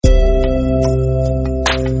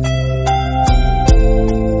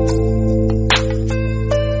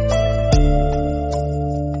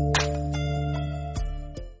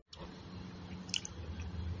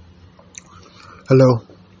Hello,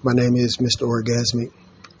 my name is Mr. Orgasmic.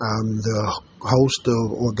 I'm the host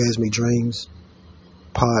of Orgasmic Dreams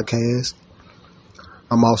podcast.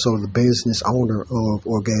 I'm also the business owner of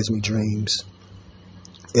Orgasmic Dreams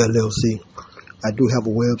LLC. I do have a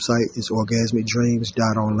website. It's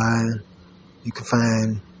orgasmicdreams.online. You can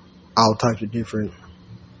find all types of different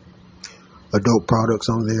adult products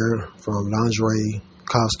on there, from lingerie,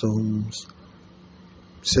 costumes,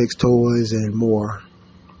 sex toys, and more.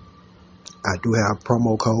 I do have a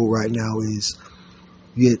promo code right now. Is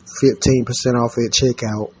you get 15% off at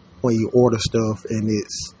checkout when you order stuff, and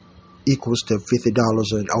it's equals to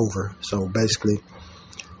 $50 and over. So basically,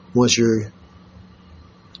 once your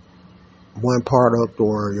one product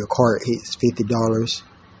or your cart hits $50,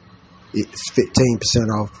 it's 15%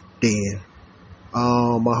 off then.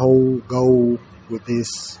 My whole goal with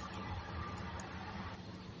this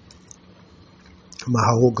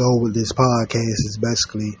podcast is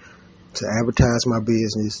basically to advertise my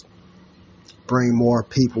business, bring more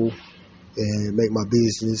people, and make my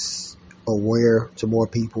business aware to more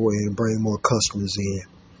people, and bring more customers in.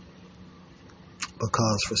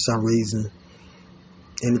 Because for some reason,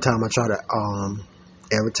 anytime I try to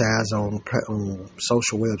advertise on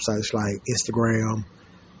social websites like Instagram,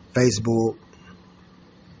 Facebook,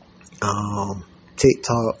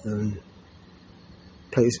 TikTok, and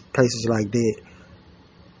places like that,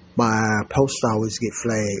 my posts always get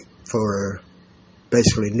flagged for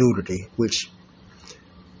basically nudity, which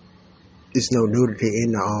is no nudity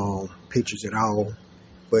in the pictures at all,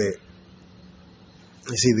 but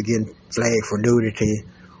it's either getting flagged for nudity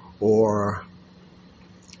or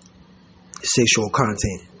sexual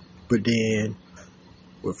content. But then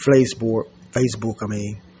with Facebook,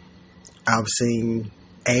 I've seen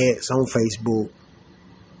ads on Facebook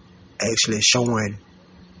actually showing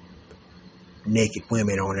naked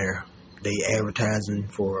women on there. They advertising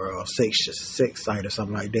for a sex site or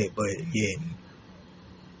something like that. But yeah,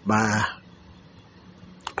 my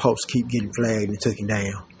posts keep getting flagged and taken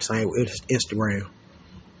down. Same with Instagram.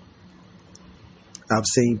 I've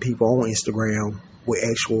seen people on Instagram with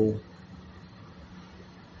actual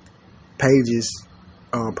pages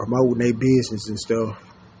promoting their business and stuff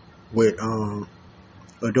with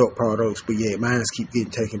adult products, but yet mine keep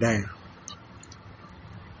getting taken down.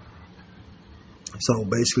 So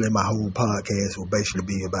basically, my whole podcast will basically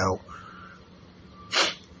be about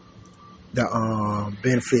the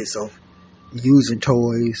benefits of using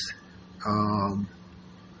toys,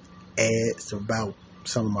 ads about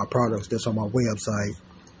some of my products that's on my website,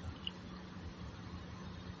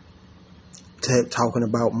 talking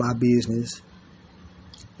about my business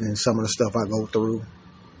and some of the stuff I go through,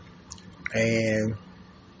 and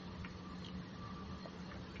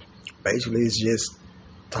basically it's just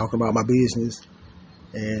talking about my business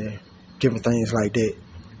and different things like that.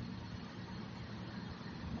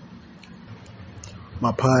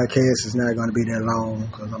 My podcast is not going to be that long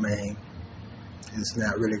because, it's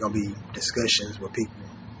not really going to be discussions with people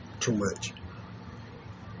too much.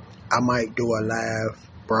 I might do a live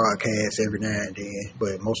broadcast every now and then,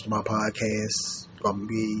 but most of my podcasts are going to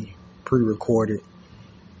be pre-recorded,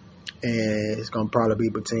 and it's going to probably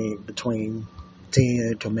be between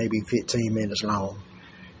 10 to maybe 15 minutes long.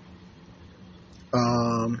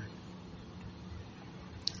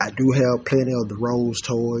 I do have plenty of the rose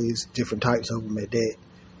toys, different types of them at that,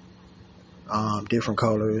 different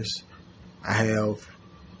colors.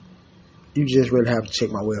 You just really have to check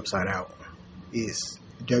my website out. It's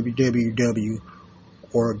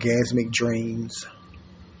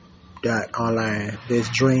www.orgasmicdreams.online. There's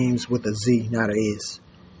dreams with a Z, not a S.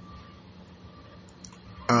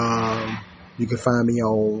 You can find me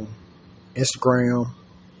on Instagram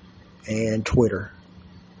and Twitter.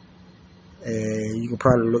 And you can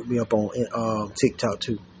probably look me up on TikTok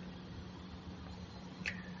too.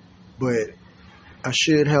 But I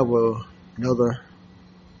should have another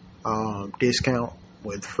discount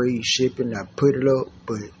with free shipping. I put it up,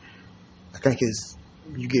 but I think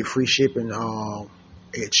you get free shipping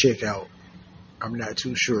at checkout. I'm not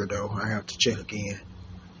too sure though. I have to check again.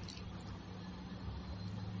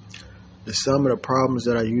 Some of the problems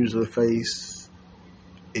that I usually face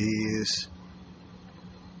is,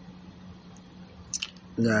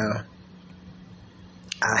 now,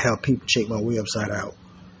 I have people check my website out.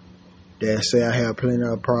 They say I have plenty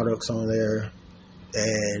of products on there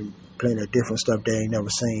and plenty of different stuff they ain't never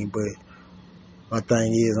seen. But my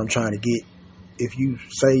thing is, I'm trying to get, if you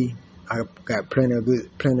say I got plenty of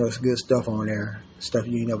good stuff on there, stuff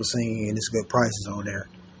you ain't never seen, and it's good prices on there,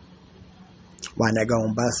 why not go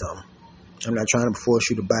and buy something? I'm not trying to force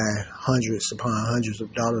you to buy hundreds upon hundreds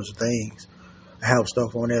of dollars of things. I have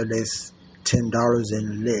stuff on there that's $10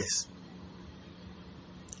 and less.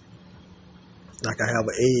 Like I have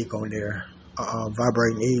an egg on there, a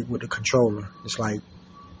vibrating egg with the controller. It's like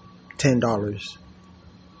 $10.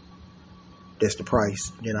 That's the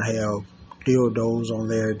price. Then I have dildos on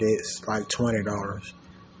there that's like $20.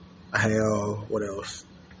 I have, what else?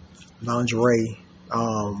 Lingerie,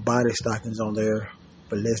 body stockings on there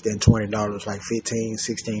for less than $20, like $15,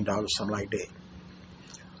 $16, something like that.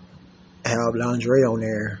 I have lingerie on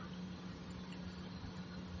there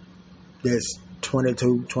that's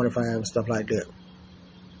 $22, $25, stuff like that.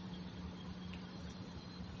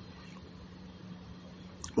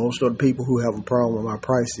 Most of the people who have a problem with my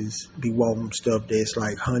prices be wanting stuff that's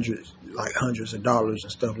like hundreds of dollars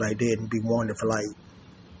and stuff like that, and be wanting it for like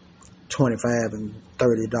 $25 and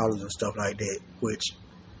 $30 and stuff like that. Which,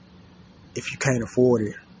 if you can't afford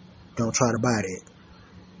it, don't try to buy that.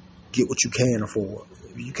 Get what you can afford.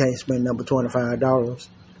 If you can't spend number $25,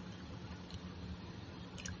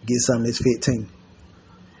 get something that's $15.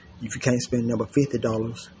 If you can't spend number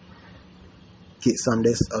 $50, get something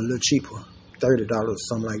that's a little cheaper, $30,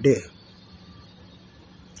 something like that.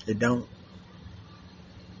 It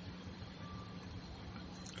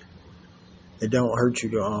don't hurt you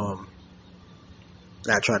to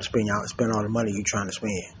not try to spend all the money you're trying to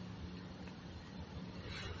spend.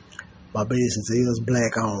 My business is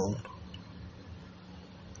black owned,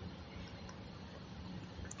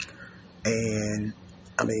 and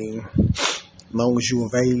I mean, as long as you're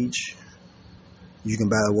of age, you can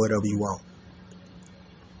buy whatever you want.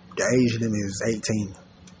 The age limit is 18.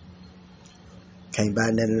 Can't buy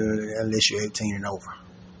nothing unless you're 18 and over.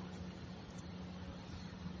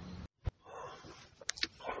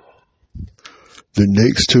 The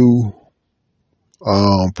next two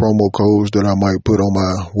promo codes that I might put on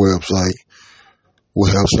my website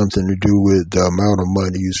will have something to do with the amount of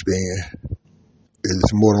money you spend.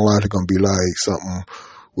 It's more than likely going to be like something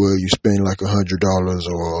where you spend like $100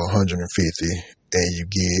 or $150 and you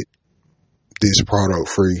get this product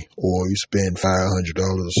free, or you spend $500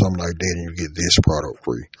 or something like that and you get this product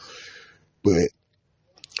free. But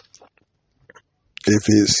if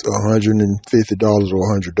it's $150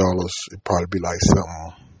 or $100, it'd probably be like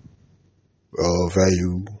something of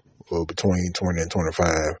value of between 20 and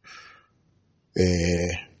 25.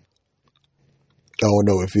 And I don't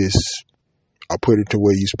know if it's, I put it to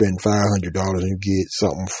where you spend $500 and you get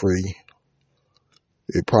something free.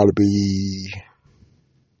 It'd probably be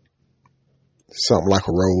something like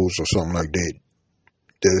a rose or something like that.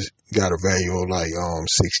 That's got a value of like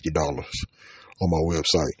 $60 on my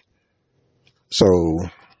website. So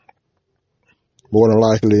more than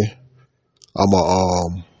likely,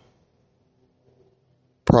 I'ma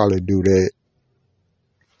probably do that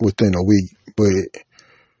within a week, but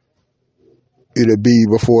it'll be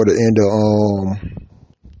before the end of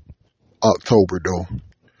October though.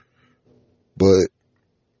 But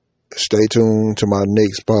stay tuned to my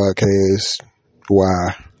next podcast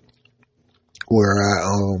where I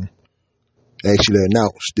actually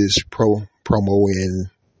announce this promo and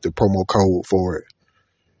the promo code for it.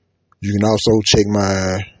 You can also check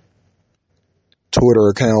my Twitter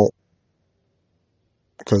account,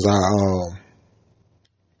 because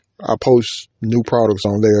I post new products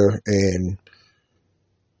on there, and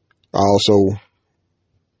I also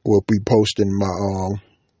will be posting my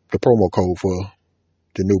the promo code for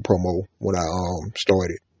the new promo when I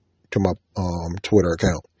started to my Twitter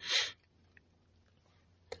account.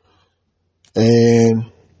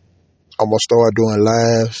 And I'm gonna start doing my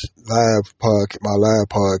live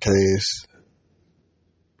podcast.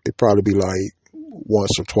 It'd probably be like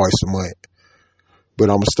once or twice a month. But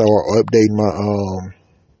I'm gonna start updating my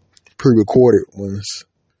pre-recorded ones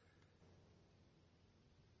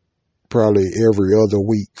probably every other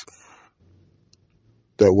week.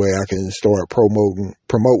 That way I can start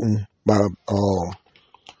promoting my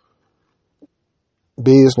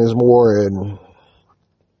business more and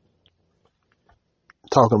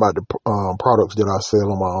talking about the products that I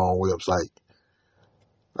sell on my own website.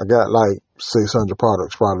 I got like 600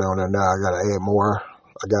 products probably on there now. I gotta add more.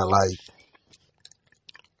 I got like,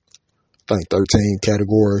 I think 13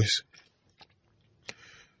 categories.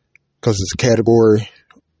 Cause it's a category,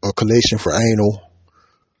 a collection for anal,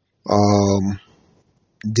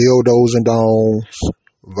 dildos and dongs,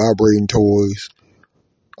 vibrating toys,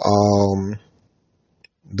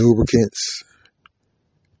 lubricants.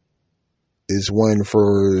 Is one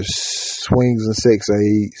for swings and sex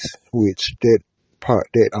aids, which that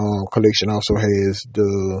collection also has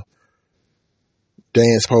the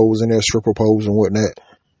dance pose in there, stripper pose and whatnot.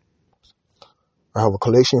 I have a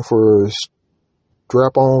collection for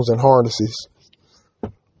strap-ons and harnesses.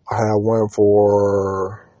 I have one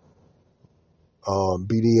for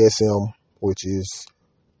BDSM, which is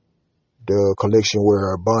the collection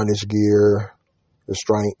where bondage gear,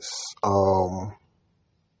 restraints,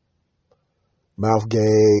 mouth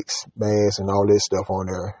gags, masks, and all that stuff on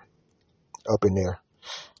there, up in there.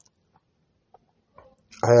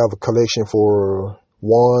 I have a collection for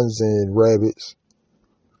wands and rabbits.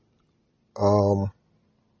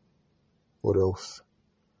 What else?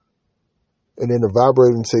 And then the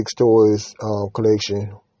vibrating sex toys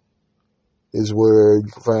collection is where you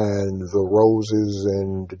can find the roses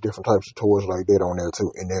and the different types of toys like that on there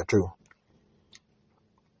too. In there too.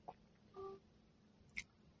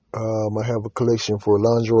 I have a collection for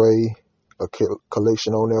lingerie, a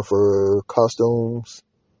collection on there for costumes.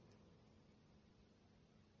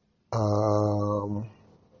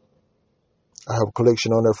 I have a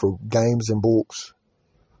collection on there for games and books.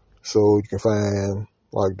 So you can find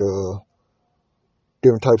like the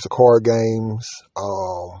different types of card games,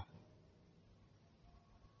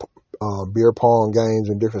 beer pong games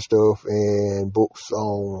and different stuff, and books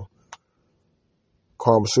on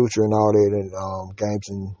Kama Sutra and all that, and games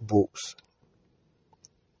and books.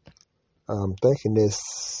 I'm thinking this,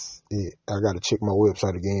 I got to check my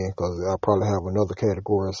website again because I'll probably have another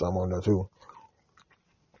category or something on there too.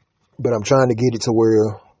 But I'm trying to get it to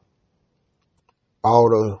where all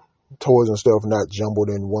the toys and stuff not jumbled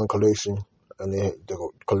in one collection, and then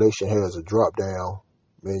the collection has a drop down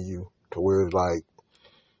menu to where it's like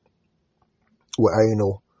with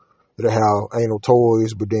anal, it'll have anal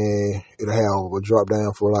toys, but then it'll have a drop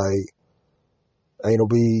down for like anal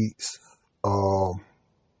beads,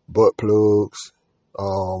 butt plugs,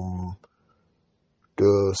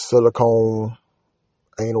 the silicone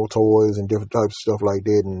anal toys and different types of stuff like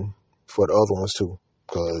that, and for the other ones too,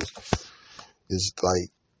 because it's like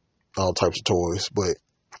all types of toys. But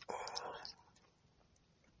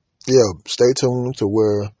yeah, stay tuned to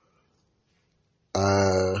where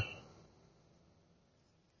I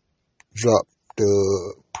drop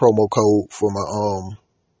the promo code for my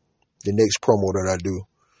the next promo that I do.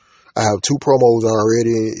 I have 2 promos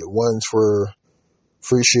already. One's for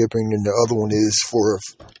free shipping, and the other one is for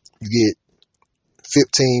you get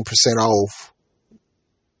 15% off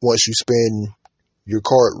once you spend, your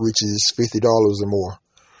cart reaches $50 or more.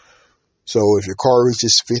 So if your cart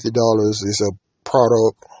reaches $50, it's a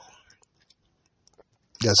product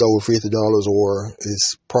that's over $50, or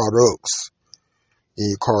it's products in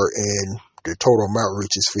your cart and the total amount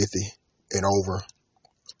reaches 50 and over.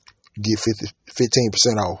 You get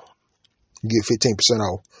 15% off. You get 15%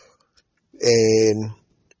 off. And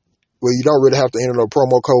well, you don't really have to enter no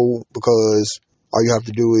promo code, because all you have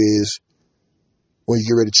to do is, when you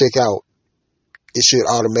get ready to check out, it should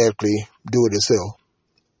automatically do it itself.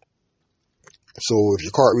 So if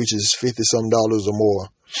your cart reaches $50-some or more,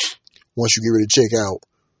 once you get ready to check out,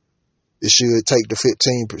 it should take the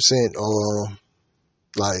 15%,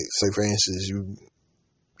 like, say for instance,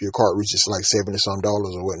 your cart reaches like $70-some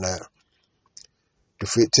or whatnot. The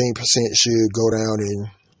 15% should go down, and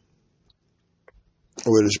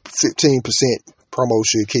well, the 15% promo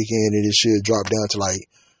should kick in, and it should drop down to like,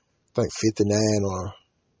 I think 59 or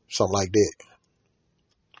something like that.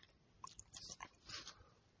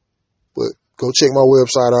 But go check my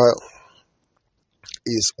website out.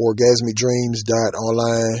 It's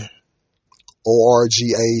orgasmicdreamz.online.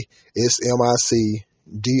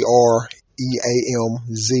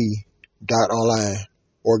 orgasmicdreamz.online.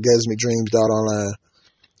 orgasmicdreamz.online.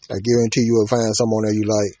 I guarantee you will find something on there you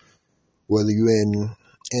like, whether you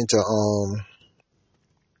into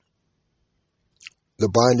the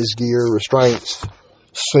bondage gear, restraints,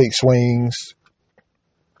 sex swings.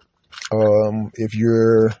 If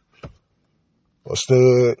you're a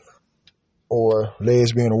stud or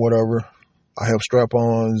lesbian or whatever, I have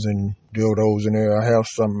strap-ons and dildos in there. I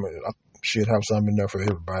should have some in there for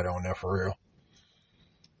everybody on there, for real.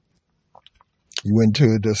 You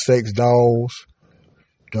into the sex dolls,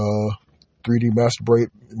 the 3D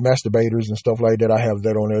masturbators and stuff like that, I have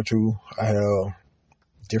that on there too. I have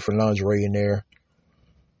different lingerie in there,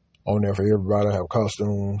 on there for everybody. I have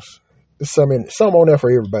costumes. There's some on there for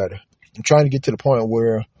everybody. I'm trying to get to the point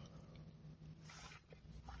where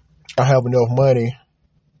I have enough money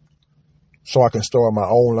so I can start my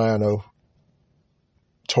own line of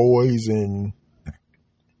toys and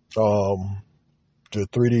the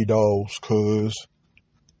 3D dolls, because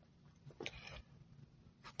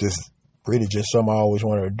this really just something I always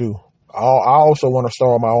wanted to do. I also want to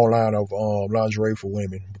start my own line of lingerie for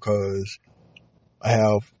women, because I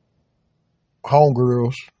have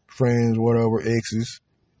homegirls, friends, whatever, exes,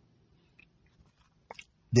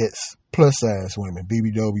 that's plus size women,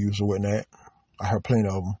 BBWs or whatnot. I have plenty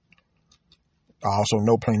of them. I also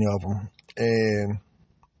know plenty of them. And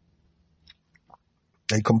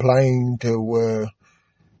They complain to where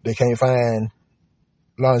they can't find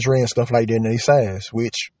lingerie and stuff like that in their size,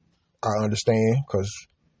 which I understand because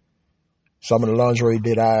some of the lingerie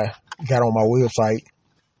that I got on my website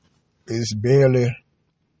is barely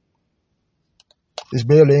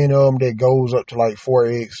any of them that goes up to like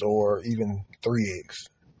 4X or even 3X.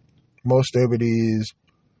 Most of it is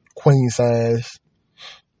queen size.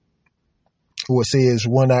 What says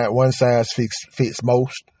one size fits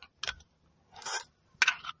most.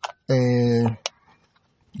 And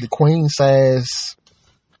the queen size,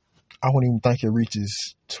 I don't even think it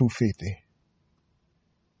reaches 250.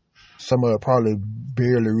 Some of it probably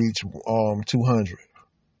barely reach 200.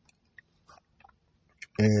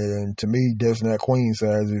 And to me, that's not queen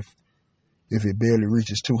size if it barely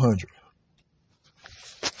reaches 200.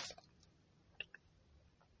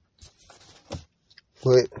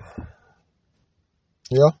 But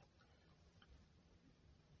yeah,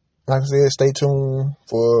 like I said, stay tuned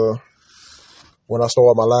for when I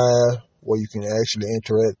start my live where you can actually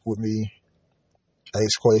interact with me,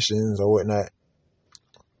 ask questions or whatnot,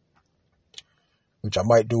 which I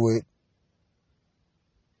might do it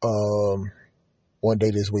one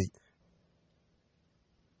day this week.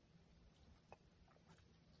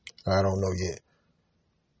 I don't know yet.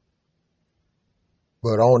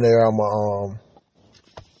 But on there, I'm going to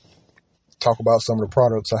talk about some of the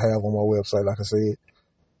products I have on my website, like I said.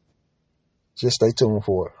 Just stay tuned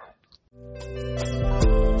for it.